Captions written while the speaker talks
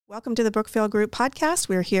Welcome to the Brookfield Group podcast.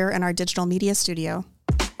 We're here in our digital media studio.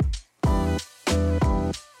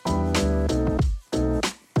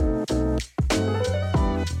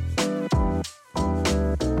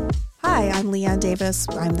 Hi, I'm Leanne Davis.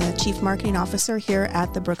 I'm the Chief Marketing Officer here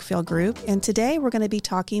at the Brookfield Group. And today we're going to be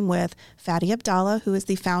talking with Fadi Abdallah, who is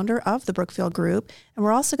the founder of the Brookfield Group. And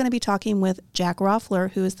we're also going to be talking with Jack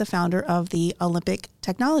Roffler, who is the founder of the Olympic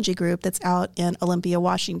Technology Group that's out in Olympia,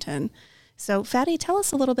 Washington. So, Fadi, tell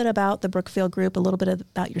us a little bit about the Brookfield Group, a little bit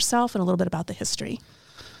about yourself, and a little bit about the history.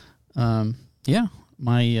 My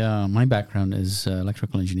background is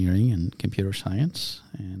electrical engineering and computer science,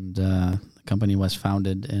 and the company was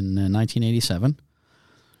founded in 1987,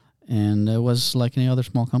 and it was like any other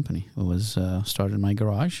small company. It was started in my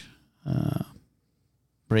garage,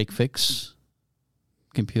 break fix,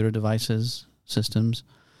 computer devices, systems.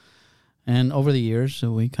 And over the years,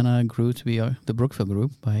 we kind of grew to be the Brookfield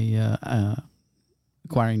Group by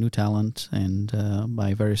acquiring new talent and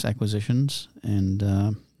by various acquisitions. And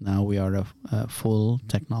now we are a full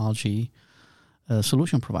technology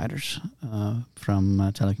solution providers, from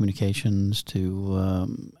telecommunications to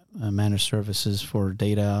managed services for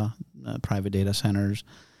data, private data centers,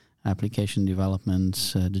 application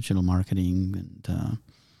developments, digital marketing,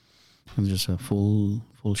 and just a full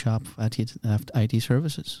shop IT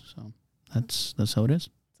services. So. That's how it is.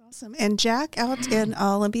 That's awesome. And Jack, out in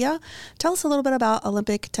Olympia, tell us a little bit about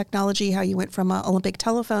Olympic Technology, how you went from Olympic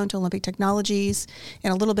Telephone to Olympic Technologies,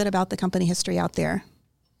 and a little bit about the company history out there.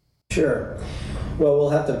 Sure. Well,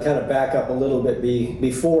 we'll have to kind of back up a little bit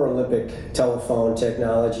before Olympic Telephone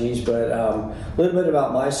Technologies, but a little bit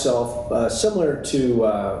about myself, similar to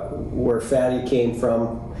where Fadi came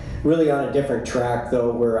from, really on a different track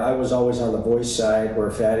though, where I was always on the voice side,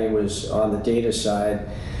 where Fadi was on the data side.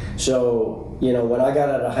 So, when I got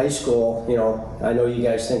out of high school, I know you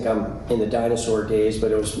guys think I'm in the dinosaur days,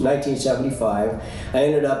 but it was 1975. I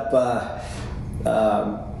ended up,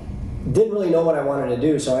 didn't really know what I wanted to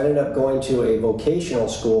do, so I ended up going to a vocational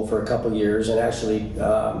school for a couple years and actually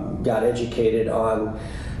got educated on,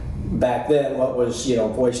 back then, what was,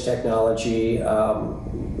 voice technology.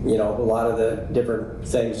 A lot of the different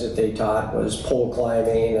things that they taught was pole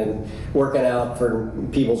climbing and working out for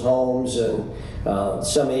people's homes and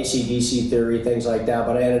some AC/DC theory, things like that.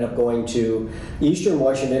 But I ended up going to Eastern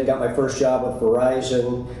Washington, got my first job with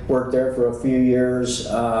Verizon, worked there for a few years,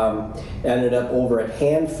 ended up over at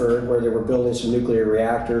Hanford where they were building some nuclear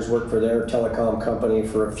reactors, worked for their telecom company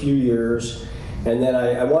for a few years. And then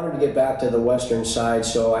I wanted to get back to the western side,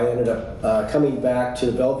 so I ended up coming back to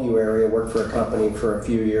the Bellevue area, worked for a company for a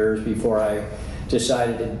few years before I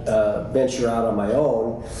decided to venture out on my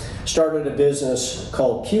own. Started a business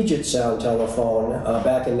called Puget Sound Telephone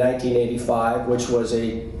back in 1985, which was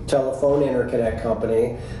a telephone interconnect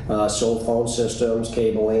company, sold phone systems,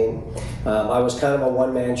 cabling. I was kind of a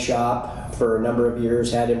one-man shop for a number of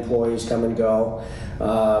years, had employees come and go.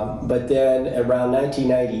 But then around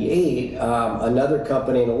 1998, another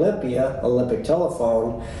company in Olympia, Olympic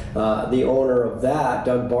Telephone, the owner of that,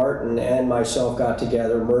 Doug Barton, and myself got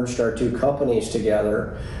together, merged our two companies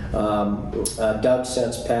together. Doug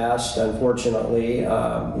since passed, unfortunately,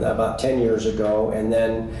 about 10 years ago. And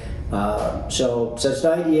then, so since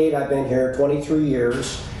 98, I've been here 23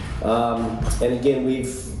 years. And again, we've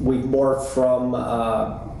morphed from,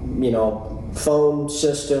 phone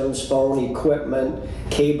systems, phone equipment,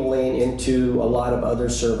 cabling into a lot of other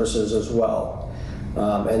services as well.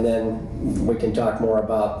 And then we can talk more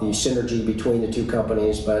about the synergy between the two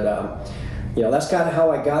companies. But, that's kind of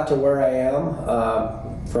how I got to where I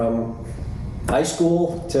am from high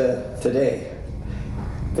school to today,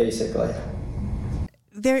 basically.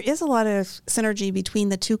 There is a lot of synergy between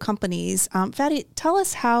the two companies. Fadi, tell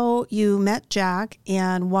us how you met Jack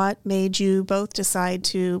and what made you both decide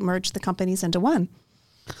to merge the companies into one.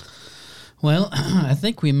 Well, I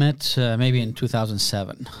think we met maybe in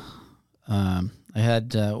 2007. We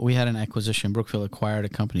had an acquisition. Brookfield acquired a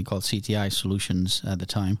company called CTI Solutions at the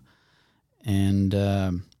time, and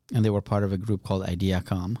they were part of a group called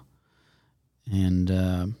Ideacom.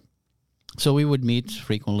 And so we would meet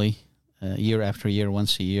frequently. Year after year,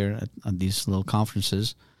 once a year at these little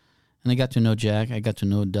conferences. And I got to know Jack. I got to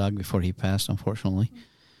know Doug before he passed, unfortunately.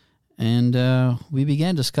 And we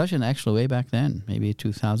began discussion actually way back then, maybe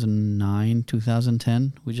 2009,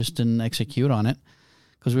 2010. We just didn't execute on it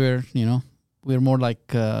because we were more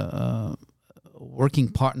like working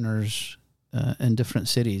partners in different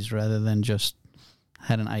cities rather than just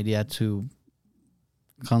had an idea to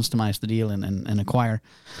customize the deal and acquire.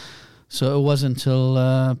 So it wasn't until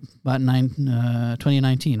about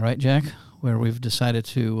 2019, right, Jack, where we've decided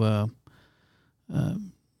to,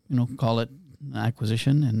 call it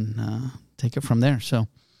acquisition and take it from there. So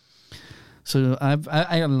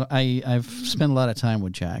I've spent a lot of time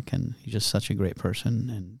with Jack, and he's just such a great person,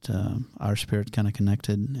 and our spirit kind of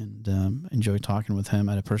connected, and enjoy talking with him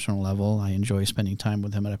at a personal level. I enjoy spending time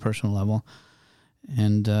with him at a personal level.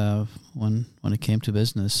 And when it came to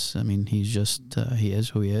business, I mean, he's just he is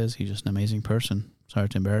who he is. He's just an amazing person. Sorry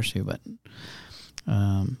to embarrass you, but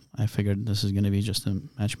I figured this is going to be just a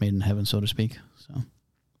match made in heaven, so to speak. So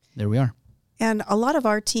there we are. And a lot of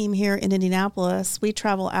our team here in Indianapolis, we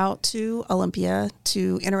travel out to Olympia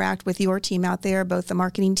to interact with your team out there, both the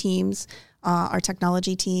marketing teams, our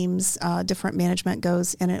technology teams, different management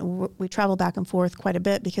goes, and we travel back and forth quite a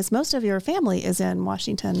bit because most of your family is in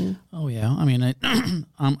Washington. Oh, yeah. I mean,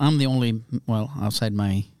 I'm the only, well, outside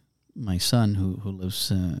my son who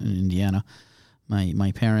lives in Indiana.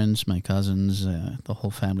 My parents, my cousins, the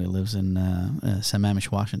whole family lives in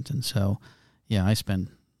Sammamish, Washington. So, yeah, I spend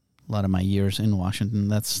a lot of my years in Washington.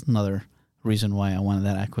 That's another reason why I wanted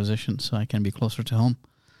that acquisition, so I can be closer to home.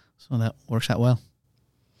 So that works out well.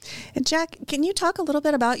 And Jack, can you talk a little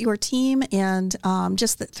bit about your team and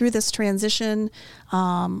through this transition?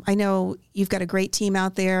 I know you've got a great team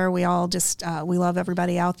out there. We all just, we love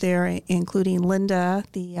everybody out there, including Linda,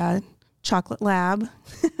 the chocolate lab.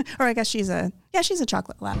 Or I guess she's a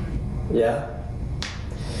chocolate lab. Yeah.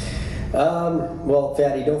 Well,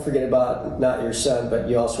 Fadi, don't forget about not your son, but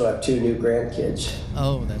you also have 2 new grandkids.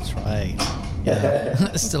 Oh, that's right.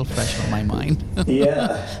 Yeah, it's still fresh on my mind.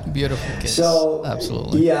 Yeah. Beautiful kids. So,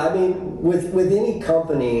 absolutely. Yeah, I mean, with any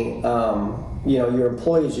company, your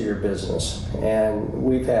employees are your business. And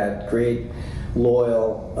we've had great,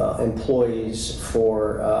 loyal employees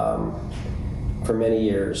for many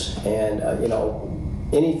years. And,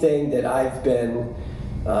 anything that I've been,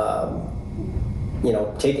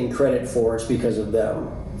 taking credit for, it's because of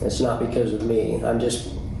them. It's not because of me. I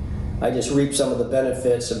just reap some of the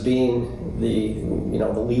benefits of being the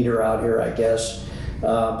leader out here, I guess.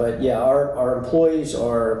 But yeah, our employees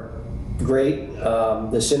are great.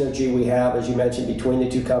 The synergy we have, as you mentioned, between the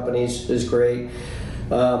 2 companies is great.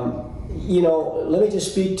 Let me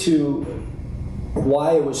just speak to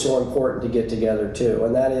why it was so important to get together too,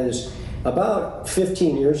 and that is about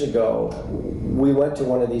 15 years ago, we went to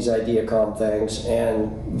one of these IdeaCom things,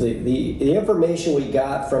 and the information we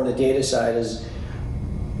got from the data side is,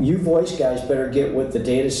 you voice guys better get with the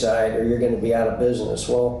data side or you're going to be out of business.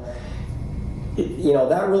 Well,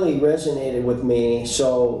 that really resonated with me.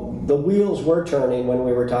 So the wheels were turning when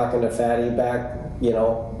we were talking to Fadi back,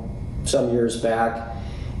 some years back.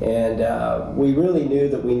 And we really knew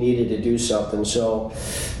that we needed to do something. So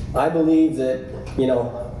I believe that,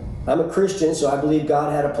 I'm a Christian, so I believe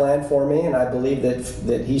God had a plan for me, and I believe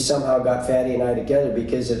that He somehow got Fadi and I together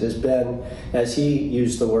because it has been, as he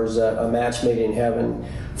used the words, a match made in heaven.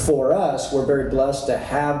 For us, we're very blessed to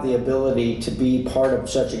have the ability to be part of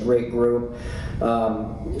such a great group.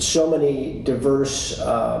 So many diverse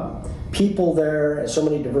people there, and so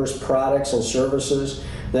many diverse products and services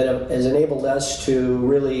that has enabled us to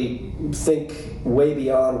really think way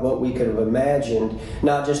beyond what we could have imagined.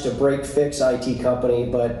 Not just a break-fix IT company,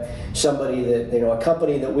 but somebody that, a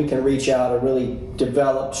company that we can reach out and really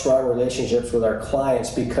develop strong relationships with our clients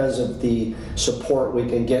because of the support we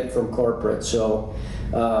can get from corporate. So,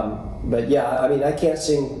 but yeah, I mean, I can't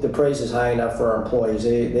sing the praises high enough for our employees.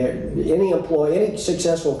 Any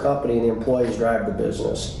successful company, the employees drive the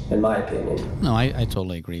business, in my opinion. No, I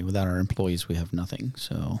totally agree. Without our employees, we have nothing.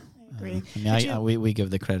 So I agree. We give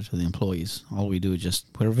the credit to the employees. All we do is just,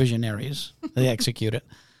 we're visionaries. They execute it.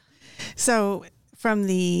 So from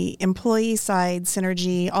the employee side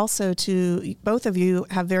synergy, also to both of you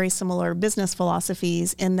have very similar business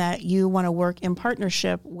philosophies in that you want to work in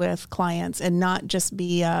partnership with clients and not just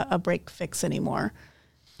be a break fix anymore.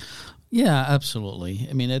 Yeah, absolutely.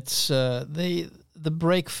 I mean, it's the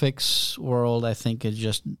break fix world, I think, is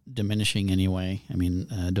just diminishing anyway. I mean,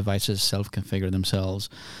 devices self-configure themselves,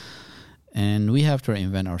 and we have to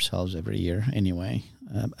reinvent ourselves every year anyway.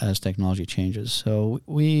 As technology changes. So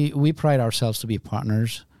we pride ourselves to be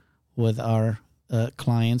partners with our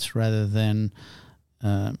clients rather than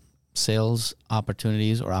sales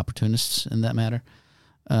opportunities or opportunists in that matter.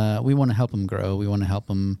 We want to help them grow. We want to help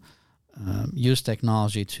them use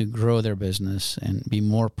technology to grow their business and be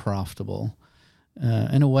more profitable.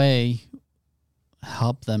 In a way,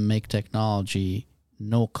 help them make technology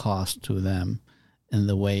no cost to them in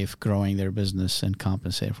the way of growing their business and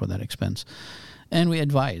compensate for that expense. And we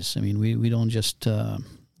advise. I mean, we don't just,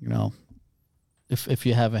 if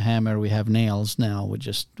you have a hammer, we have nails now.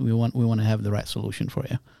 We want to have the right solution for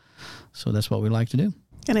you. So that's what we like to do.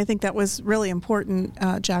 And I think that was really important,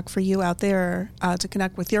 Jack, for you out there to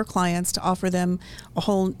connect with your clients, to offer them a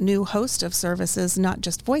whole new host of services, not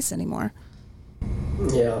just voice anymore.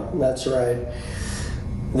 Yeah, that's right.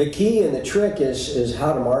 The key and the trick is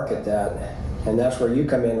how to market that. And that's where you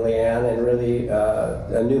come in, Leanne, and really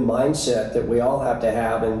a new mindset that we all have to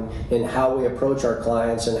have in how we approach our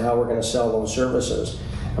clients and how we're going to sell those services.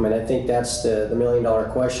 I mean, I think that's the million-dollar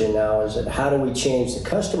question now, is that how do we change the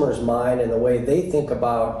customer's mind and the way they think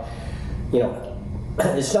about,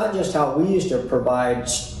 it's not just how we used to provide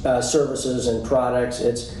services and products,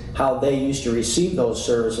 it's how they used to receive those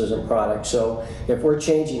services and products. So if we're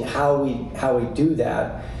changing how we do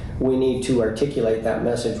that, we need to articulate that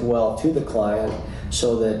message well to the client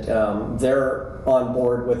so that they're on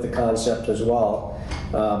board with the concept as well.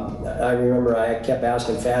 I remember I kept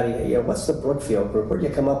asking Fadi, what's the Brookfield Group? Where'd you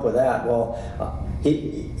come up with that? Well,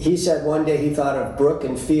 he said one day he thought of brook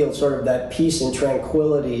and field, sort of that peace and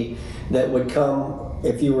tranquility that would come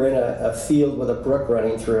if you were in a field with a brook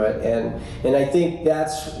running through it. And I think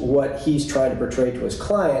that's what he's trying to portray to his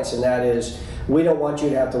clients, and that is, we don't want you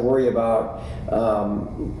to have to worry about,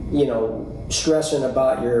 stressing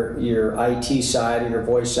about your IT side or your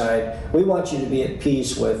voice side. We want you to be at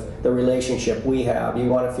peace with the relationship we have. You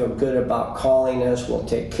want to feel good about calling us. We'll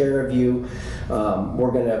take care of you.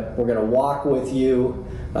 We're gonna walk with you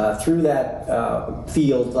through that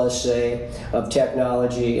field, let's say, of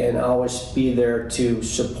technology, and always be there to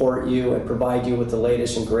support you and provide you with the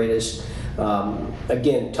latest and greatest.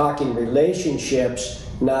 Again, talking relationships,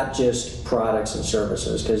 not just products and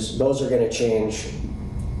services, because those are going to change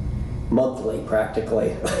monthly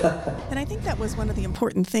practically. And I think that was one of the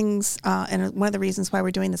important things, and one of the reasons why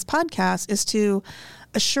we're doing this podcast, is to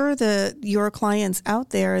assure your clients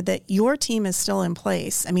out there that your team is still in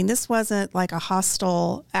place. I mean, this wasn't like a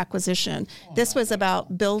hostile acquisition. This was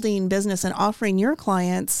about building business and offering your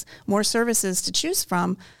clients more services to choose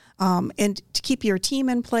from. And to keep your team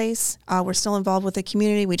in place. We're still involved with the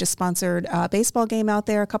community. We just sponsored a baseball game out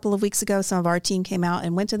there a couple of weeks ago. Some of our team came out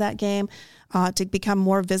and went to that game to become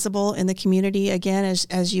more visible in the community again,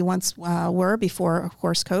 as you once were before, of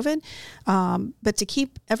course, COVID. But to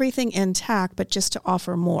keep everything intact, but just to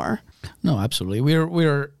offer more. No, absolutely.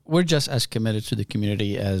 We're just as committed to the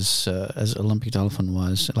community as Olympic Telephone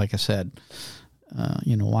was. Like I said,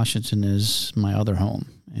 Washington is my other home,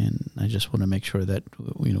 and I just want to make sure that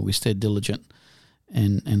we stay diligent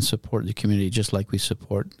and support the community just like we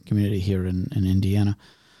support the community here in Indiana.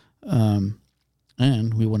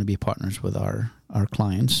 And we want to be partners with our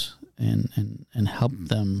clients and help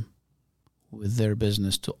them with their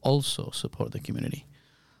business to also support the community.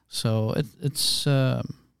 So it's the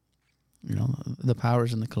power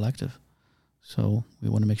is in the collective. So we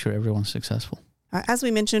want to make sure everyone's successful. As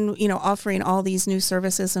we mentioned, offering all these new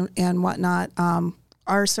services and whatnot,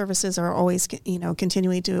 our services are always,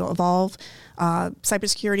 continuing to evolve.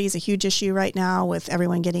 Cybersecurity is a huge issue right now with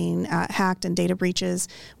everyone getting hacked and data breaches.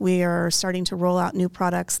 We are starting to roll out new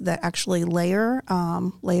products that actually layer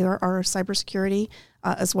our cybersecurity,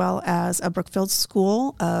 as well as a Brookfield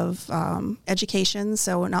School of Education.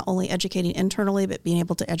 So we're not only educating internally, but being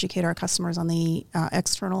able to educate our customers on the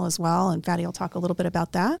external as well. And Fadi will talk a little bit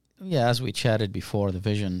about that. Yeah, as we chatted before, the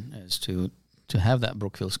vision is to have that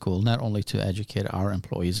Brookfield School, not only to educate our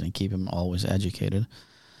employees and keep them always educated,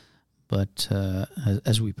 but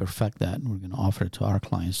as we perfect that, we're going to offer it to our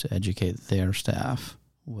clients to educate their staff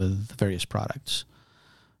with various products.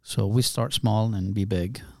 So we start small and be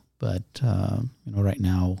big, but right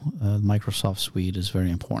now, Microsoft Suite is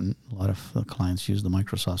very important. A lot of clients use the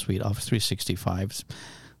Microsoft Suite. Office 365 is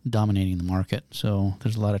dominating the market, so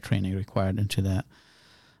there's a lot of training required into that.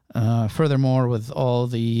 Furthermore, with all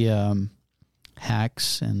the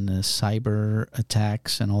hacks and the cyber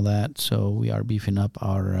attacks and all that, so we are beefing up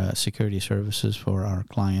our security services for our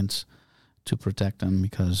clients to protect them,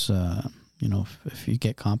 because if you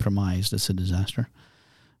get compromised, it's a disaster.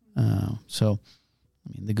 So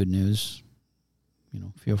the good news,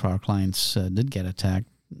 a few of our clients did get attacked,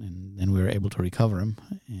 and we were able to recover them,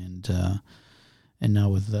 and now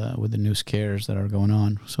with the new scares that are going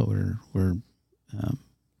on, so we're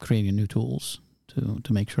creating new tools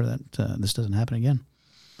to make sure that this doesn't happen again.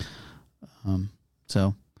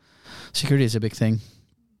 So security is a big thing.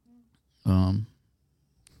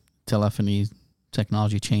 Telephony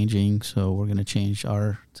technology changing, so we're going to change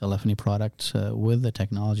our telephony products with the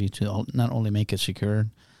technology to not only make it secure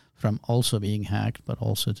from also being hacked, but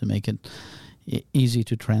also to make it easy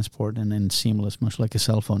to transport and seamless, much like a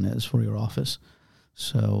cell phone is for your office.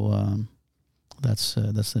 So that's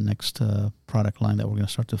the next product line that we're going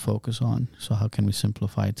to start to focus on. So how can we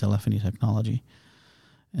simplify telephony technology?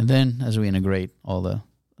 And then as we integrate all the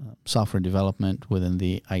software development within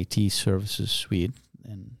the IT services suite,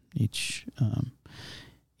 and each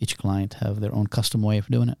client have their own custom way of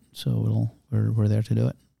doing it. So we're there to do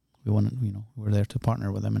it. We're there to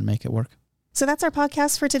partner with them and make it work. So that's our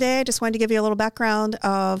podcast for today. I just wanted to give you a little background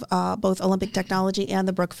of both Olympic Technology and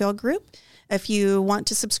the Brookfield Group. If you want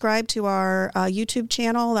to subscribe to our YouTube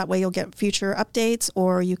channel, that way you'll get future updates,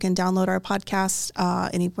 or you can download our podcast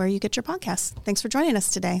anywhere you get your podcasts. Thanks for joining us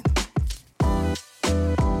today.